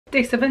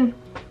Day 7.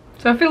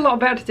 So I feel a lot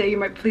better today, you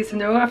might be pleased to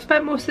know. I've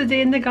spent most of the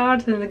day in the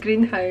garden in the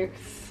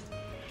greenhouse.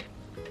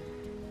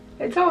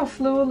 It's all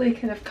slowly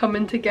kind of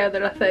coming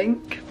together, I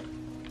think.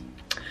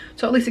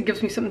 So at least it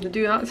gives me something to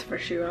do, that's for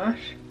sure.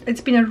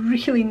 It's been a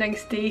really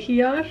nice day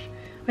here.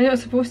 I know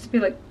it's supposed to be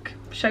like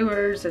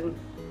showers and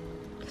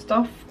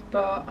stuff,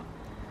 but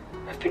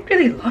I've been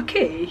really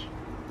lucky.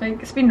 Like,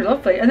 it's been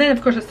lovely. And then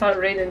of course it started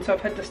raining, so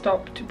I've had to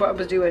stop what I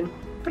was doing.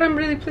 But I'm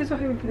really pleased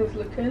with how everything's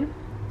looking.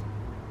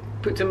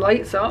 Put some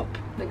lights up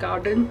in the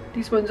garden.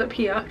 These ones up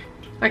here.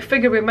 I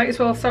figure we might as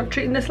well start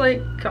treating this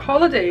like a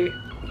holiday.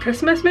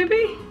 Christmas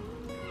maybe?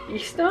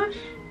 Easter?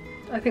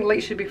 I think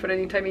lights should be for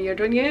any time of year,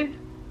 don't you?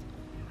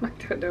 I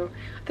don't know.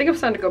 I think I'm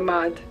starting to go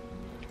mad.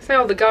 So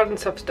all the garden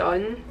stuff's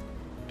done.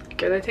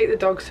 Can I take the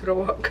dogs for a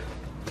walk?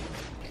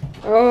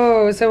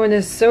 Oh, someone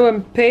is so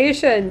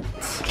impatient.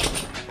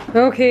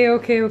 Okay,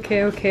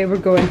 we're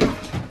going.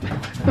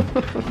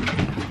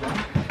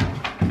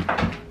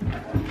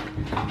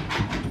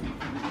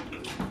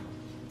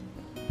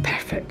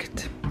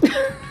 Perfect.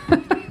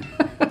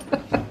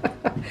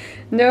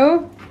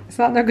 No, it's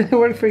not going to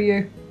work for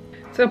you.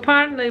 So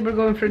apparently we're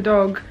going for a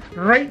dog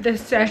right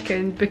this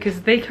second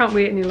because they can't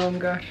wait any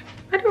longer.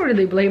 I don't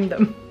really blame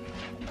them.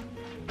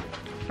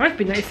 I've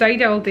been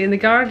outside all day in the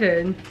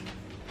garden.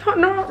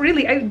 Not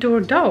really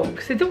outdoor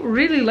dogs. They don't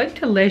really like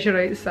to leisure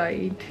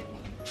outside.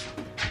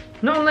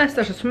 Not unless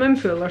there's a swimming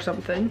pool or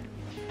something.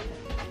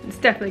 It's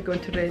definitely going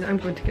to rain. I'm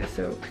going to get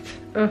soaked.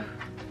 Ugh.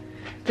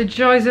 The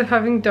joys of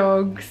having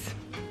dogs.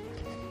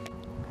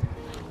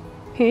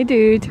 Hey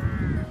dude.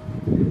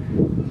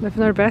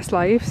 Living our best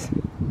lives.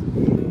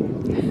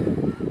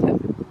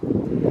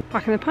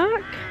 Back in the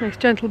park. Nice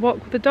gentle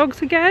walk with the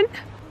dogs again.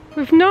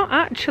 We've not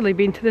actually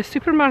been to the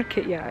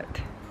supermarket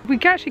yet. We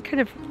actually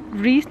kind of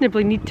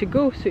reasonably need to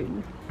go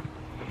soon.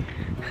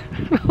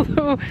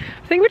 Although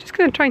I think we're just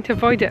going to try to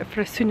avoid it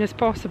for as soon as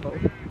possible.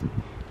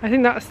 I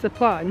think that's the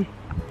plan.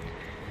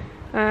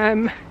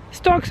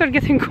 Stocks are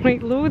getting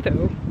quite low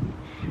though.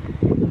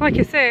 Like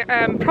I say,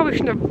 probably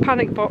shouldn't have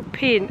panic bought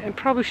paint and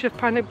probably should have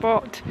panic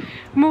bought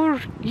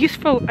more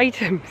useful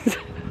items.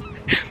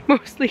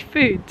 Mostly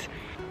food.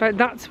 But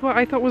that's what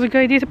I thought was a good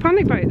idea to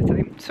panic buy at the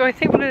time. So I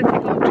think we're going to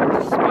take a little trip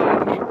to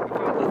Spar of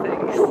all the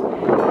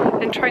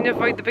things and try and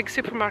avoid the big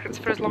supermarkets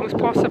for as long as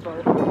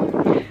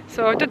possible.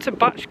 So I did some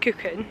batch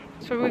cooking.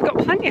 So we've got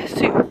plenty of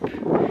soup.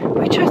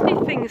 We just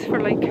need things for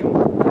like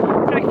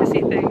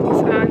breakfasty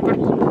things,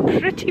 and we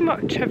pretty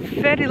much have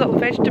very little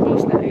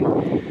vegetables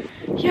now.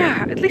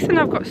 Yeah, at least I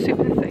know I've got soup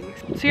and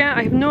things. So yeah,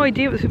 I have no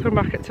idea what the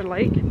supermarkets are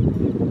like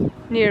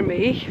near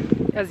me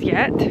as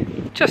yet.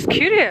 Just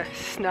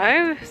curious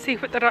now, see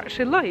what they're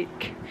actually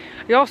like.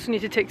 I also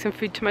need to take some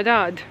food to my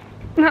dad.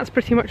 And that's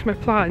pretty much my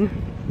plan.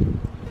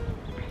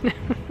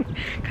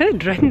 Kind of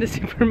dreading the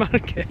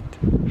supermarket.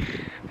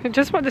 I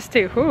just want to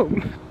stay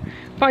home.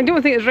 But I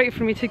don't think it's right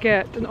for me to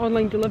get an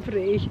online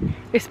delivery,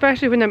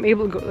 especially when I'm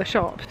able to go to the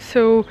shop.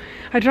 So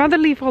I'd rather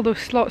leave all those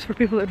slots for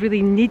people that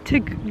really need to,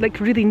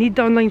 really need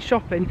the online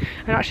shopping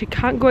and actually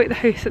can't go out the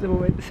house at the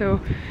moment. So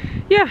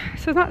yeah,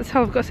 so that's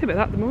all I've got to say about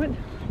that at the moment.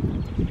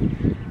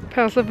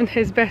 Pel's living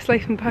his best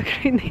life in the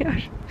back right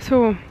there.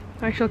 So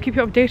I shall keep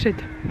you updated.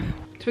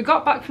 So we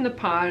got back from the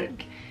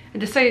park and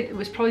decided it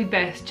was probably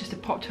best just to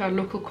pop to our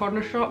local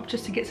corner shop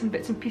just to get some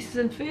bits and pieces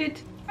and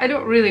food. I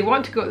don't really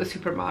want to go to the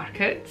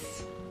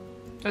supermarkets,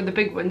 or the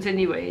big ones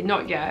anyway,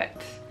 not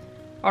yet,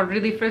 or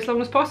really for as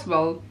long as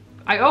possible.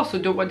 I also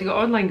don't want to go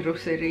online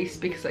groceries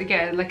because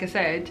again, like I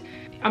said,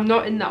 I'm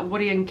not in that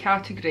worrying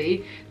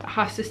category that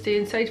has to stay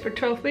inside for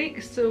 12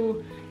 weeks,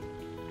 so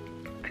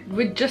I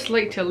would just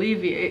like to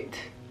alleviate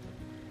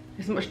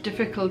as much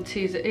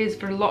difficulty as it is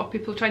for a lot of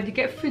people trying to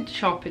get food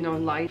shopping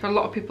online. For a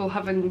lot of people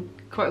having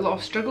quite a lot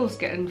of struggles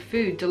getting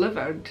food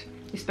delivered,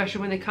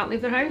 especially when they can't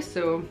leave their house,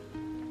 so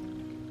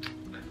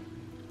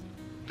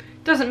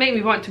doesn't make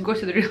me want to go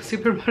to the real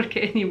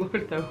supermarket anymore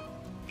though.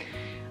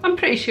 I'm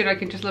pretty sure I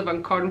can just live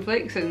on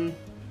cornflakes and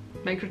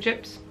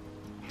microchips.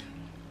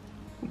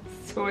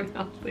 So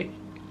unhealthy.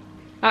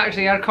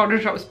 Actually, our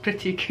corner shop's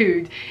pretty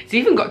good. It's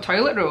even got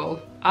toilet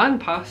roll and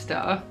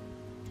pasta.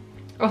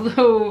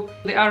 Although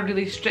they are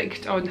really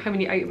strict on how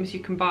many items you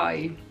can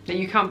buy. And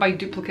you can't buy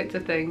duplicates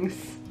of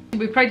things.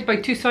 We tried to buy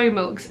 2 soy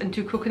milks and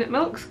 2 coconut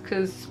milks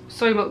because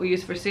soy milk we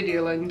use for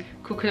cereal and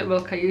coconut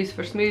milk I use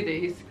for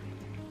smoothies.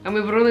 And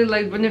we were only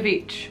allowed 1 of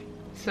each.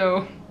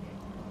 So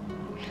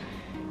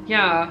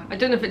yeah, I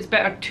don't know if it's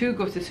better to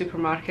go to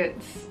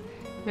supermarkets.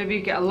 Maybe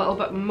you get a little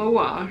bit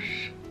more,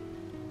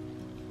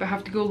 but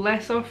have to go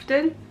less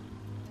often.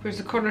 Whereas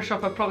the corner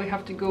shop I probably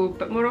have to go a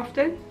bit more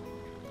often.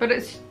 But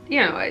it's,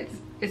 you know,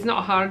 it's not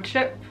a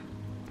hardship.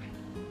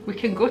 We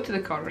can go to the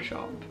corner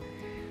shop.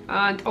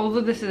 And although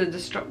this is a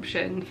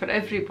disruption for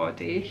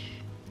everybody,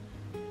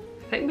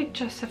 I think we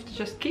just have to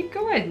just keep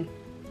going.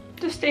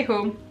 Just stay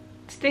home,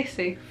 stay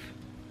safe.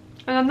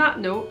 And on that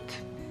note,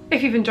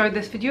 if you've enjoyed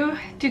this video,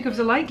 do give us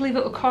a like, leave a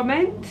little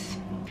comment.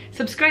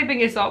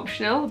 Subscribing is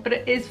optional, but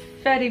it is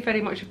very,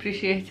 very much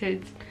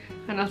appreciated.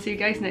 And I'll see you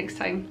guys next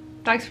time.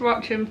 Thanks for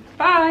watching.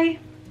 Bye!